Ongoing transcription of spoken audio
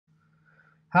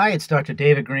Hi, it's Dr.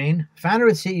 David Greene, founder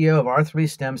and CEO of R3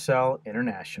 Stem Cell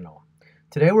International.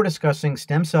 Today we're discussing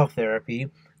stem cell therapy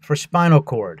for spinal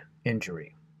cord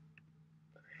injury.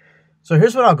 So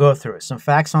here's what I'll go through. Some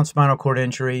facts on spinal cord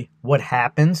injury, what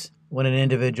happens when an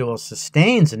individual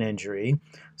sustains an injury,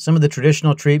 some of the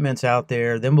traditional treatments out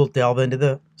there, then we'll delve into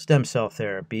the stem cell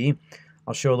therapy.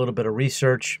 I'll show a little bit of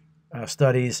research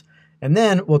studies, and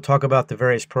then we'll talk about the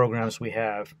various programs we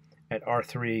have at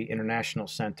R3 international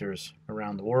centers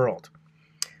around the world.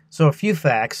 So a few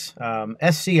facts.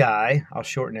 SCI, I'll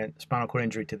shorten it, spinal cord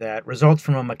injury to that, results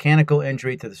from a mechanical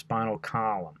injury to the spinal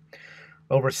column.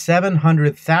 Over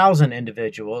 700,000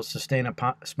 individuals sustain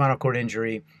a spinal cord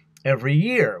injury every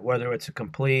year, whether it's a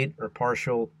complete or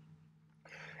partial.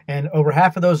 And over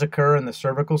half of those occur in the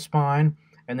cervical spine,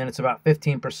 and then it's about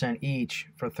 15% each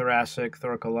for thoracic,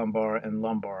 thoracolumbar, and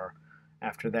lumbar.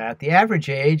 After that, the average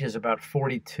age is about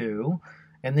 42,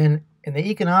 and then in the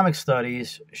economic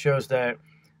studies shows that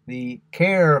the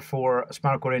care for a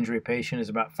spinal cord injury patient is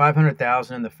about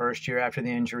 $500,000 in the first year after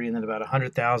the injury, and then about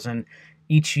 $100,000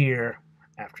 each year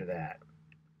after that.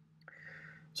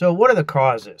 So, what are the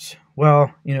causes?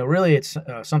 Well, really, it's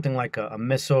something like a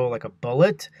missile, like a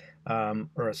bullet,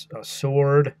 or a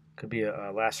sword. Could be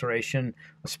a laceration,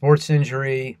 a sports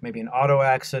injury, maybe an auto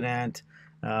accident.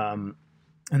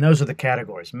 And those are the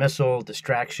categories: missile,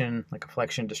 distraction, like a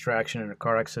flexion distraction in a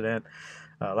car accident,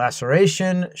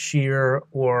 laceration, shear,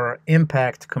 or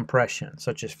impact compression,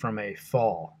 such as from a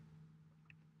fall.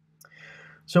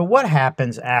 So what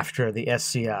happens after the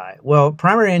SCI? Well,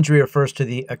 primary injury refers to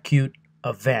the acute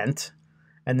event,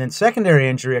 and then secondary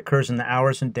injury occurs in the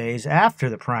hours and days after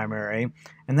the primary,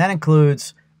 and that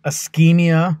includes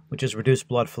ischemia, which is reduced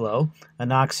blood flow,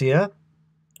 anoxia,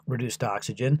 reduced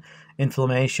oxygen,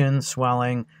 inflammation,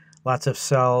 swelling, lots of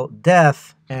cell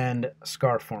death, and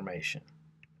scar formation.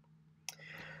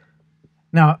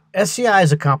 Now, SCI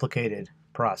is a complicated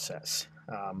process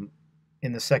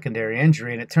in the secondary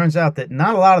injury, and it turns out that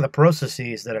not a lot of the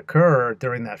processes that occur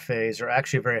during that phase are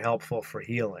actually very helpful for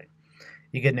healing.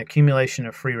 You get an accumulation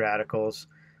of free radicals,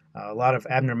 a lot of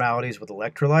abnormalities with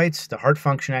electrolytes. The heart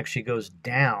function actually goes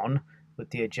down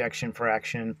with the ejection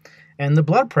fraction, and the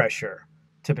blood pressure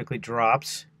typically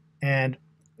drops, and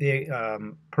the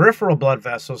peripheral blood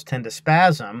vessels tend to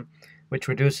spasm, which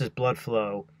reduces blood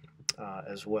flow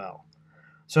as well.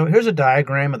 So here's a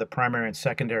diagram of the primary and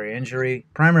secondary injury.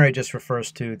 Primary just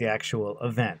refers to the actual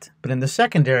event, but in the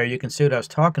secondary, you can see what I was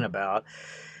talking about.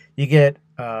 You get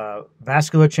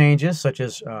vascular changes such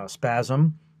as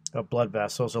spasm of blood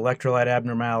vessels, electrolyte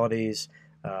abnormalities,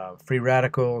 free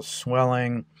radicals,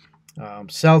 swelling,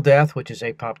 cell death, which is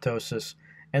apoptosis.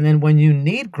 And then when you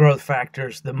need growth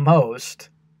factors the most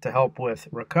to help with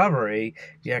recovery,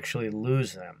 you actually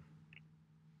lose them.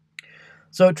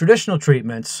 So traditional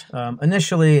treatments,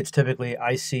 initially it's typically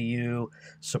ICU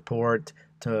support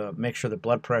to make sure the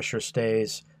blood pressure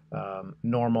stays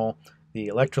normal, the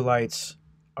electrolytes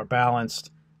are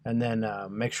balanced, and then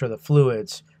make sure the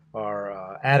fluids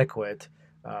are adequate.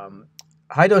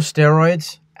 High-dose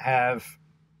steroids have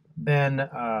been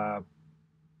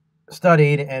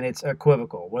studied, and it's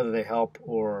equivocal whether they help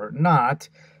or not.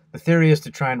 The theory is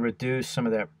to try and reduce some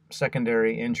of that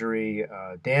secondary injury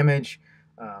damage,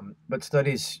 but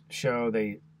studies show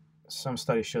some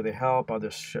studies show they help,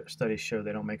 other studies show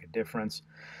they don't make a difference.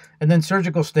 And then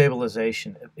surgical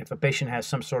stabilization. If a patient has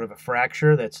some sort of a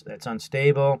fracture that's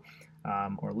unstable,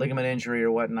 or ligament injury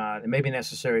or whatnot, it may be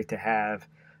necessary to have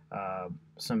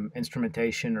some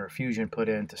instrumentation or fusion put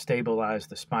in to stabilize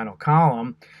the spinal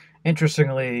column.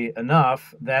 Interestingly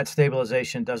enough, that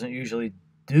stabilization doesn't usually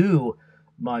do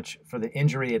much for the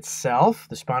injury itself,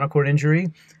 the spinal cord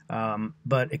injury,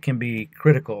 but it can be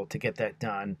critical to get that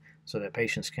done so that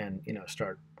patients can,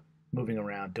 start moving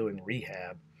around doing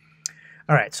rehab.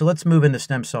 All right, so let's move into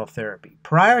stem cell therapy.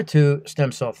 Prior to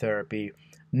stem cell therapy,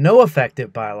 no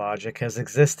effective biologic has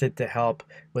existed to help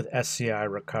with SCI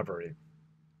recovery.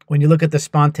 When you look at the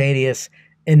spontaneous,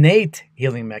 innate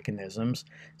healing mechanisms,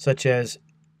 such as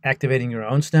activating your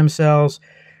own stem cells,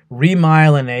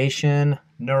 remyelination,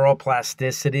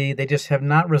 neuroplasticity, they just have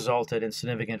not resulted in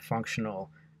significant functional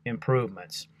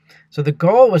improvements. So the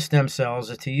goal with stem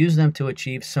cells is to use them to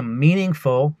achieve some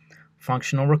meaningful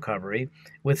functional recovery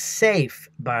with safe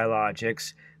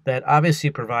biologics that obviously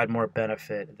provide more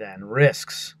benefit than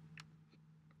risks.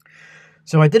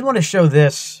 So I did want to show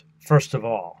this first of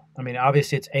all. I mean,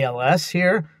 obviously it's ALS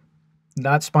here,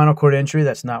 not spinal cord injury.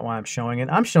 That's not why I'm showing it.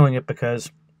 I'm showing it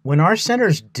because when our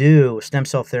centers do stem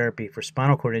cell therapy for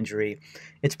spinal cord injury,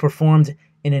 it's performed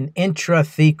in an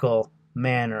intrathecal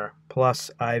manner plus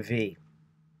IV.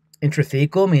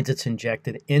 Intrathecal means it's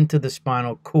injected into the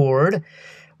spinal cord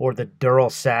or the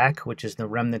dural sac, which is the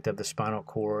remnant of the spinal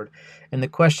cord. And the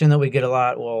question that we get a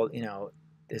lot, well,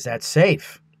 is that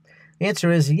safe? The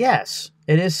answer is yes,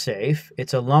 it is safe.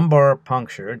 It's a lumbar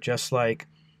puncture, just like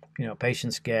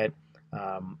patients get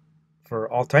for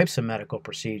all types of medical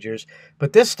procedures.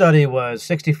 But this study was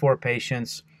 64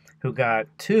 patients who got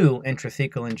 2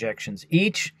 intrathecal injections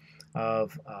each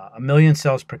of 1 million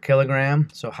cells per kilogram,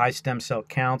 so high stem cell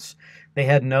counts. They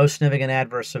had no significant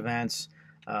adverse events.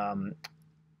 And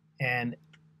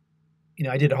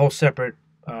I did a whole separate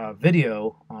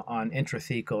video on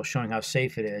intrathecal showing how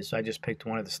safe it is. So I just picked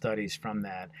one of the studies from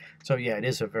that. So yeah, it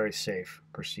is a very safe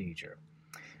procedure.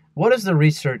 What does the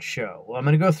research show? Well, I'm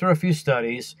going to go through a few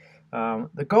studies.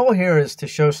 The goal here is to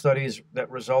show studies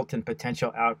that result in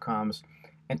potential outcomes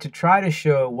and to try to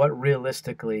show what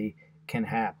realistically can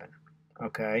happen.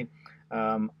 Okay?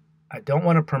 I don't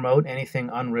want to promote anything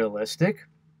unrealistic.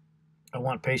 I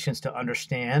want patients to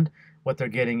understand what they're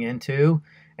getting into.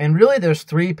 And really, there's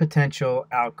 3 potential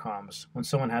outcomes when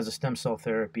someone has a stem cell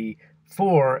therapy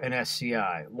for an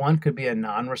SCI. One could be a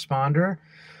non-responder,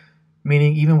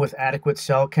 meaning even with adequate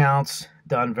cell counts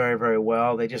done very, very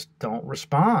well, they just don't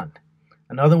respond.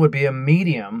 Another would be a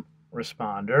medium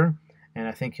responder, and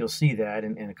I think you'll see that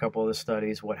in a couple of the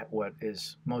studies what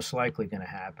is most likely going to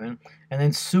happen. And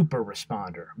then super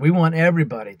responder. We want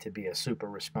everybody to be a super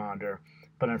responder,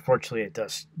 but unfortunately it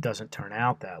doesn't turn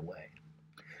out that way.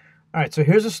 All right, so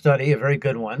here's a study, a very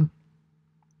good one,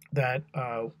 that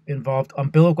involved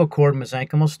umbilical cord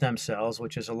mesenchymal stem cells,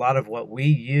 which is a lot of what we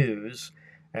use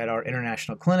at our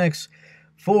international clinics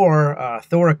for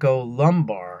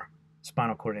thoracolumbar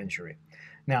spinal cord injury.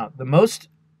 Now, the most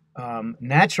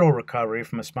natural recovery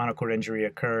from a spinal cord injury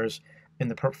occurs in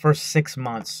the first 6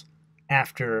 months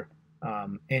after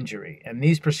injury. And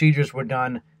these procedures were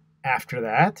done after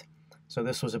that. So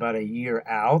this was about a year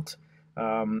out.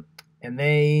 And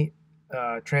they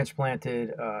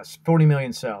transplanted 40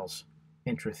 million cells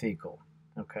intrathecal.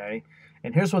 Okay.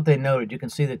 And here's what they noted. You can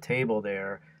see the table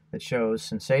there that shows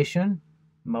sensation,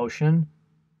 motion,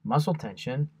 muscle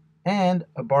tension, and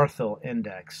a Barthel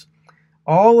index.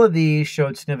 All of these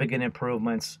showed significant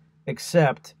improvements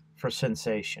except for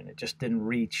sensation. It just didn't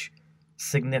reach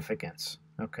significance.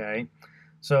 Okay.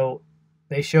 So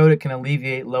they showed it can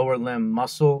alleviate lower limb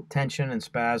muscle tension and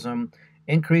spasm,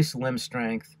 increase limb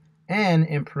strength, and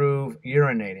improve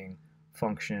urinating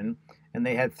function. And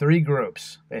they had 3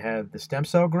 groups. They had the stem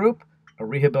cell group, a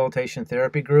rehabilitation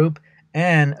therapy group,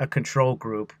 and a control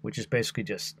group, which is basically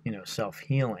just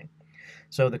self-healing.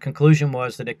 So the conclusion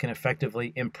was that it can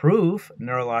effectively improve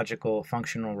neurological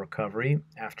functional recovery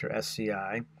after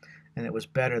SCI, and it was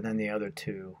better than the other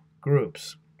 2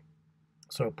 groups.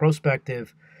 So a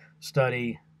prospective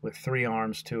study with 3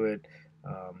 arms to it,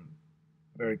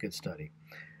 very good study.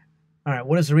 All right,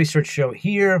 what does the research show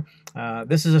here?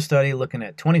 This is a study looking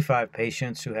at 25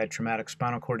 patients who had traumatic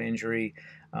spinal cord injury,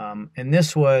 and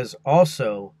this was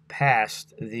also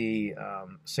past the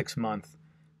 6-month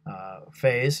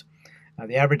phase.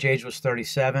 The average age was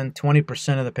 37.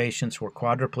 20% of the patients were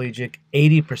quadriplegic.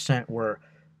 80% were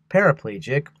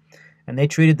paraplegic, and they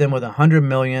treated them with 100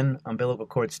 million umbilical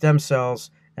cord stem cells,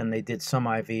 and they did some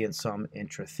IV and some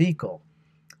intrathecal.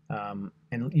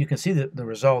 And you can see the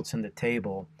results in the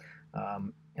table.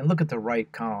 And look at the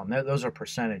right column. Those are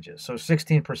percentages. So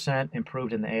 16%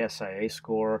 improved in the ASIA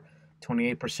score,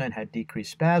 28% had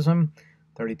decreased spasm,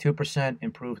 32%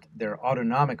 improved their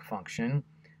autonomic function,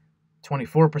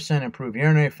 24% improved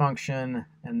urinary function,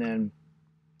 and then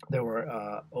there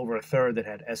were over a third that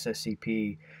had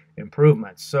SSCP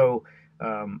improvements. So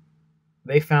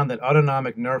they found that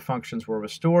autonomic nerve functions were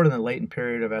restored and the latent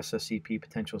period of SSCP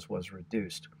potentials was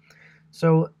reduced.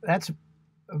 So that's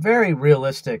a very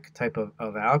realistic type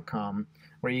of outcome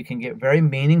where you can get very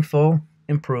meaningful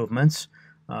improvements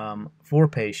for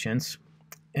patients,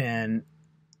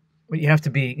 but you have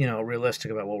to be realistic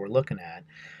about what we're looking at.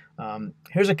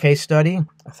 Here's a case study,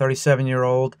 a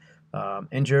 37-year-old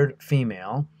injured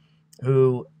female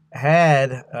who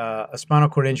had a spinal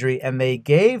cord injury, and they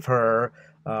gave her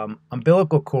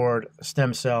umbilical cord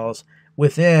stem cells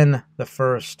within the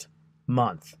first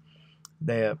month.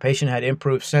 The patient had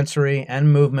improved sensory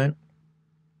and movement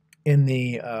in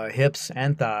the hips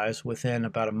and thighs within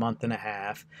about a month and a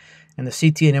half, and the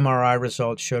CT and MRI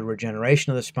results showed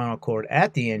regeneration of the spinal cord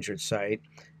at the injured site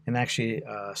and actually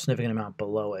a significant amount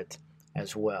below it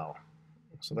as well.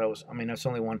 So that was, that's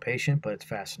only one patient, but it's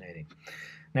fascinating.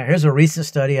 Now here's a recent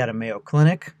study out of Mayo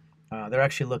Clinic. They're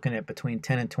actually looking at between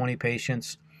 10 and 20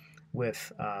 patients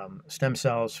with stem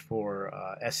cells for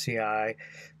SCI.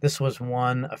 This was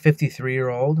one, a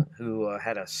 53-year-old who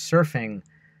had a surfing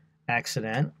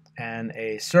accident and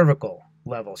a cervical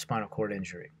level spinal cord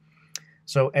injury.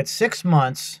 So at 6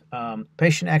 months,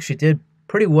 patient actually did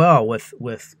pretty well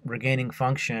with regaining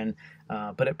function,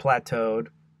 but it plateaued,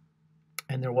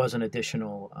 and there wasn't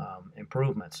additional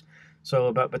improvements. So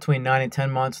about between 9 and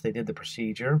 10 months, they did the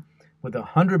procedure with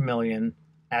 100 million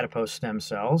adipose stem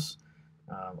cells,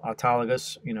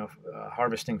 autologous,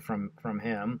 harvesting from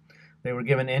him. They were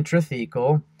given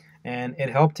intrathecal, and it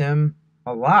helped him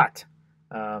a lot.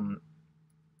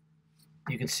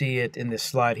 You can see it in this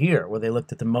slide here, where they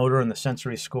looked at the motor and the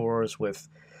sensory scores with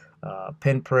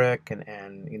pinprick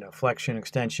and flexion,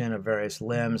 extension of various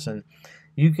limbs, and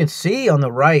you can see on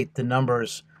the right the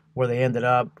numbers where they ended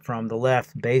up from the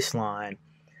left baseline.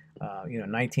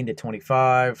 19 to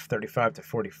 25, 35 to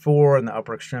 44 in the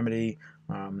upper extremity,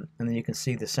 and then you can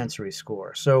see the sensory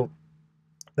score. So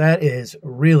that is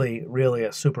really, really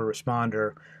a super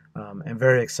responder, and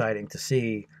very exciting to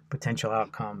see potential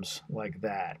outcomes like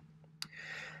that.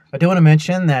 I do want to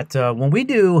mention that when we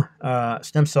do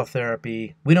stem cell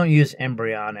therapy, we don't use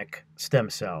embryonic stem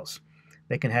cells.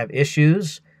 They can have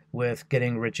issues with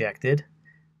getting rejected.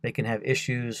 They can have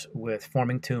issues with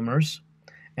forming tumors.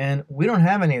 And we don't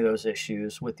have any of those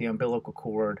issues with the umbilical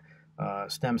cord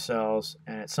stem cells.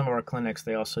 And at some of our clinics,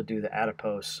 they also do the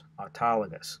adipose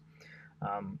autologous.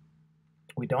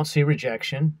 We don't see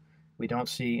rejection. We don't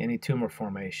see any tumor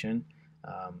formation.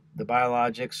 The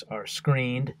biologics are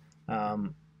screened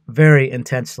very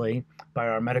intensely by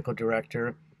our medical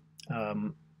director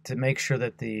to make sure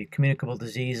that the communicable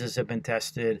diseases have been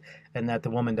tested and that the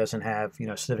woman doesn't have,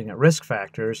 significant risk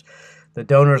factors. The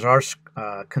donors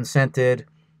are consented,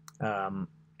 and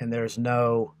there's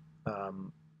no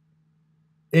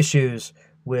issues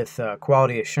with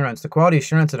quality assurance. The quality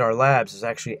assurance at our labs is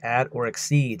actually at or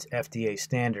exceeds FDA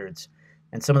standards,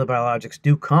 and some of the biologics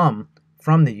do come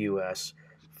from the U.S.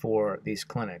 for these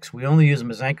clinics. We only use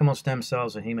mesenchymal stem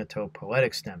cells and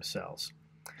hematopoietic stem cells.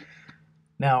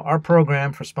 Now, our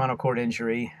program for spinal cord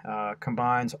injury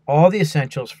combines all the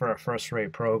essentials for a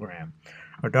first-rate program.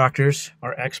 Our doctors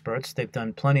are experts. They've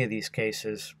done plenty of these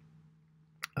cases,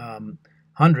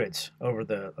 hundreds over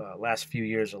the last few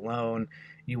years alone.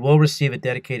 You will receive a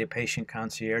dedicated patient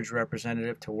concierge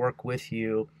representative to work with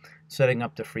you, setting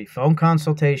up the free phone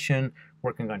consultation,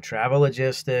 working on travel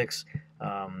logistics,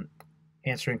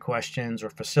 answering questions or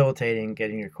facilitating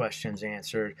getting your questions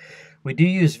answered. We do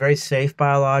use very safe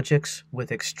biologics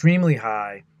with extremely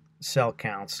high cell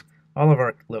counts. All of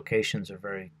our locations are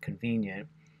very convenient.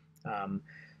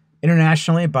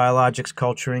 Internationally, biologics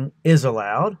culturing is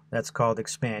allowed. That's called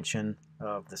expansion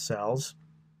of the cells.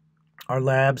 Our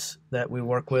labs that we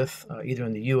work with, either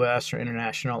in the U.S. or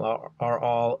international, are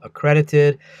all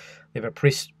accredited. They have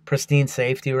a pristine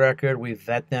safety record. We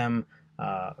vet them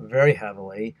very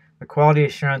heavily. The quality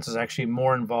assurance is actually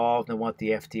more involved than what the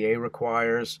FDA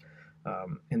requires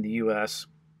in the U.S.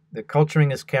 The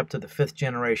culturing is kept to the 5th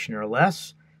generation or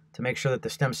less to make sure that the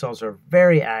stem cells are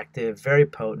very active, very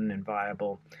potent, and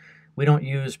viable. We don't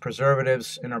use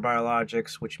preservatives in our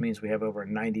biologics, which means we have over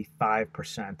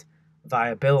 95%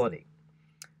 viability.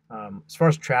 As far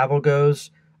as travel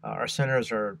goes, our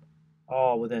centers are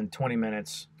all within 20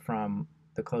 minutes from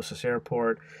the closest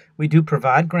airport. We do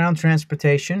provide ground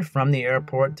transportation from the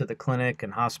airport to the clinic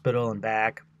and hospital and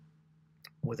back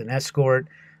with an escort,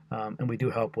 and we do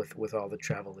help with all the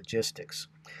travel logistics.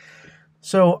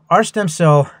 So our stem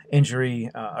cell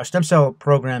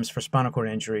programs for spinal cord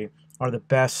injury are the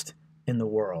best in the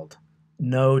world,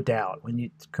 no doubt. When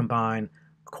you combine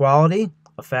quality,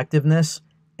 effectiveness,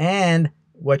 and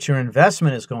what your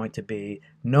investment is going to be,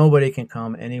 nobody can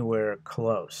come anywhere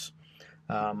close.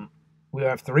 We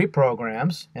have 3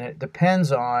 programs, and it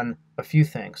depends on a few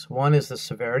things. One is the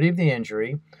severity of the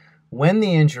injury, when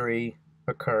the injury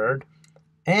occurred,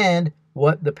 and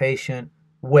what the patient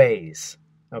weighs,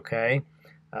 okay?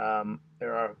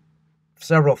 There are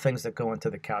several things that go into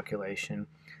the calculation.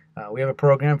 We have a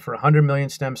program for 100 million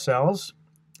stem cells,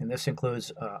 and this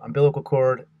includes umbilical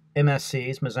cord,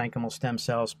 MSCs, mesenchymal stem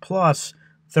cells, plus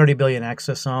 30 billion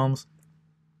exosomes.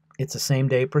 It's a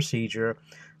same-day procedure,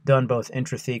 done both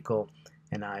intrathecal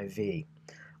and IV.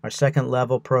 Our second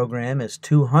level program is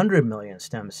 200 million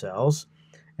stem cells,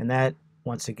 and that,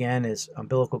 once again, is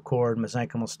umbilical cord,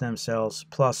 mesenchymal stem cells,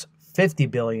 plus 50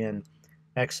 billion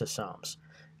exosomes.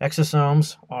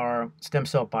 Exosomes are stem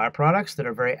cell byproducts that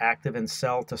are very active in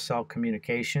cell-to-cell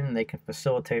communication. They can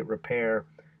facilitate repair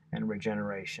and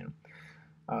regeneration.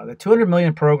 The 200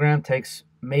 million program takes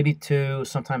maybe 2,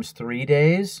 sometimes 3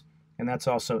 days, and that's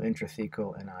also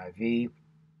intrathecal and IV.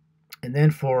 And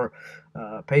then for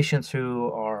patients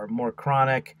who are more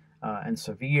chronic and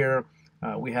severe,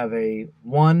 we have a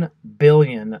 1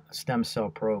 billion stem cell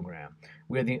program.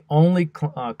 We're the only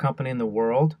company in the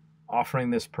world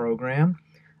offering this program.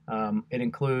 It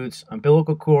includes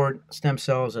umbilical cord stem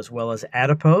cells as well as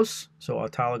adipose, so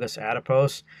autologous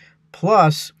adipose,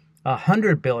 plus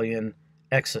 100 billion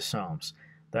exosomes.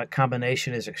 That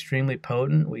combination is extremely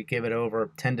potent. We give it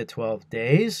over 10 to 12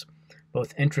 days,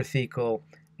 both intrathecal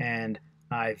and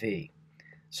IV.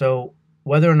 So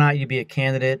whether or not you be a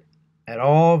candidate at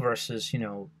all versus,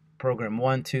 program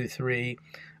 1, 2, 3,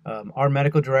 our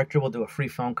medical director will do a free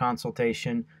phone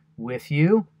consultation with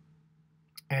you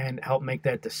and help make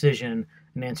that decision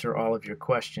and answer all of your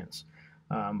questions.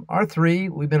 R3,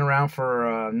 we've been around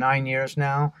for 9 years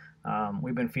now.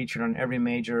 We've been featured on every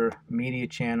major media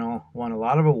channel, won a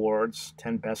lot of awards,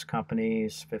 10 best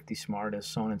companies, 50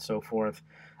 smartest, so on and so forth.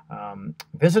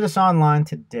 Visit us online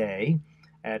today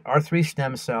at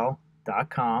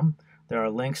r3stemcell.com. There are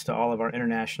links to all of our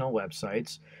international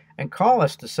websites. And call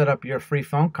us to set up your free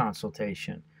phone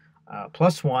consultation.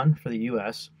 +1 for the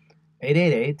U.S.,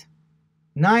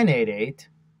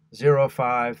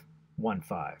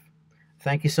 888-988-0515.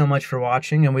 Thank you so much for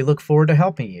watching, and we look forward to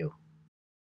helping you.